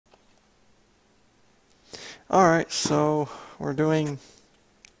Alright, so we're doing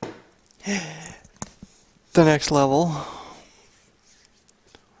the next level.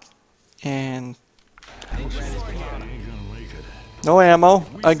 And no ammo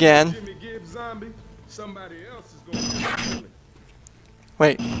again.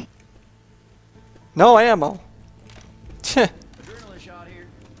 Wait. No ammo.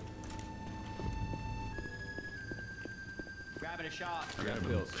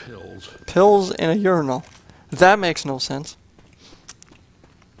 Pills in a urinal. That makes no sense.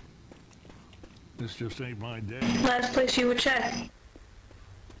 This just ain't my day. Last place you would check.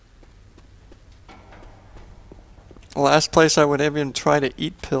 Last place I would even try to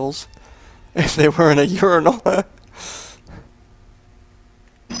eat pills if they were in a urinal. Well,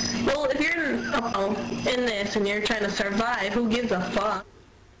 if you're in this and you're trying to survive, who gives a fuck?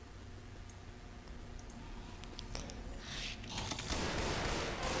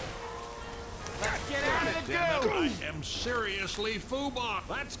 Let's get out of the goo! I am seriously FUBOC.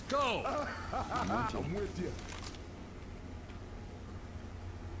 Let's go! I'm with you.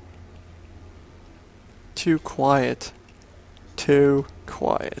 Too quiet. Too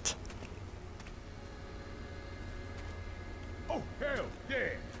quiet. Oh, hell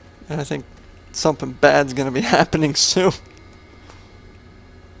yeah! And I think something bad's gonna be happening soon.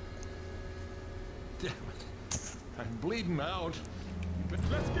 Damn it. I'm bleeding out.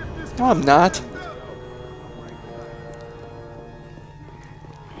 Let's get this. No, I'm not.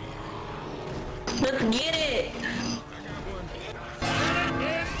 Let's get it!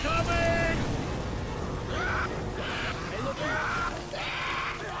 Incoming!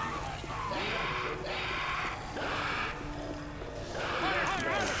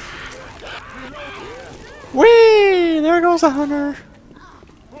 Whee! There goes a hunter.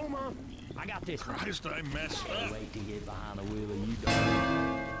 I got this. Christ, I messed up. Wait to get behind the wheel and you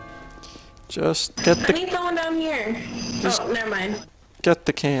don't. Just get I the need someone down here. Oh, never mind. get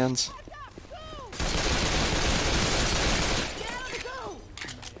the cans.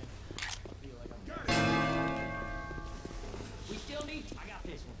 We still need. I got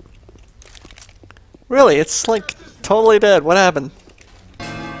this one. Really, it's like totally dead. What happened?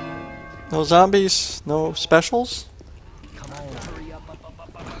 No zombies? No specials? Come on, hurry up.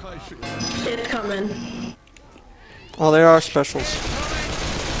 It's coming. Oh, there are specials.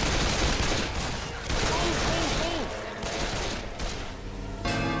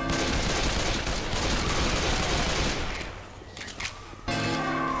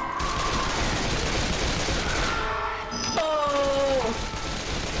 Oh!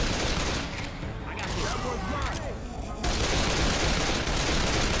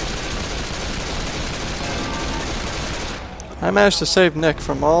 I managed to save Nick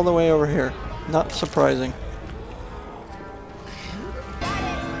from all the way over here. Not surprising.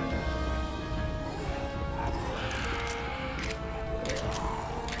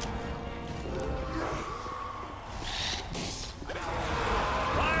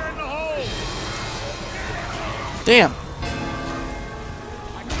 Fire in the hole! Damn!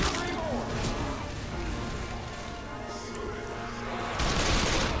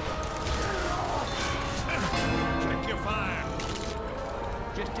 Check your fire.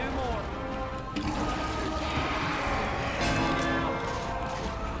 Just two more.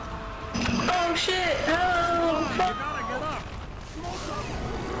 Oh shit! Oh! You gotta get up.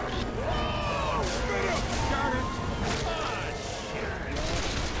 Got it.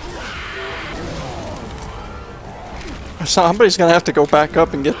 Somebody's gonna have to go back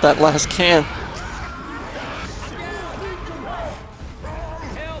up and get that last can.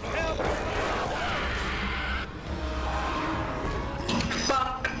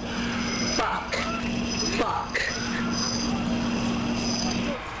 Fuck. Fuck. Fuck.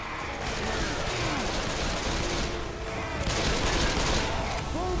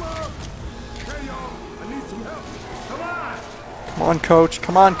 Hey, y'all. I need some help. Come on. Come on, coach.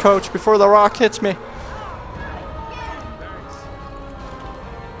 Come on, coach, before the rock hits me.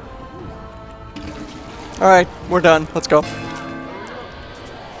 Alright, we're done. Let's go. I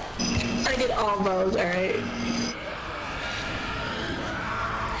did all those, alright.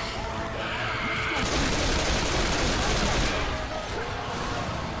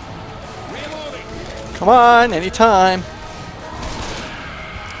 Come on, anytime.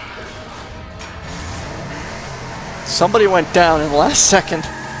 Somebody went down in the last second.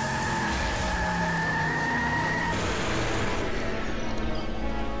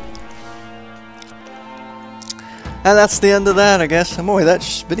 And that's the end of that, I guess. And boy, that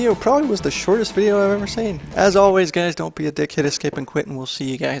video probably was the shortest video I've ever seen. As always, guys, don't be a dick, hit escape and quit, and we'll see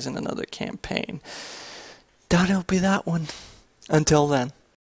you guys in another campaign. Doubt it'll be that one. Until then.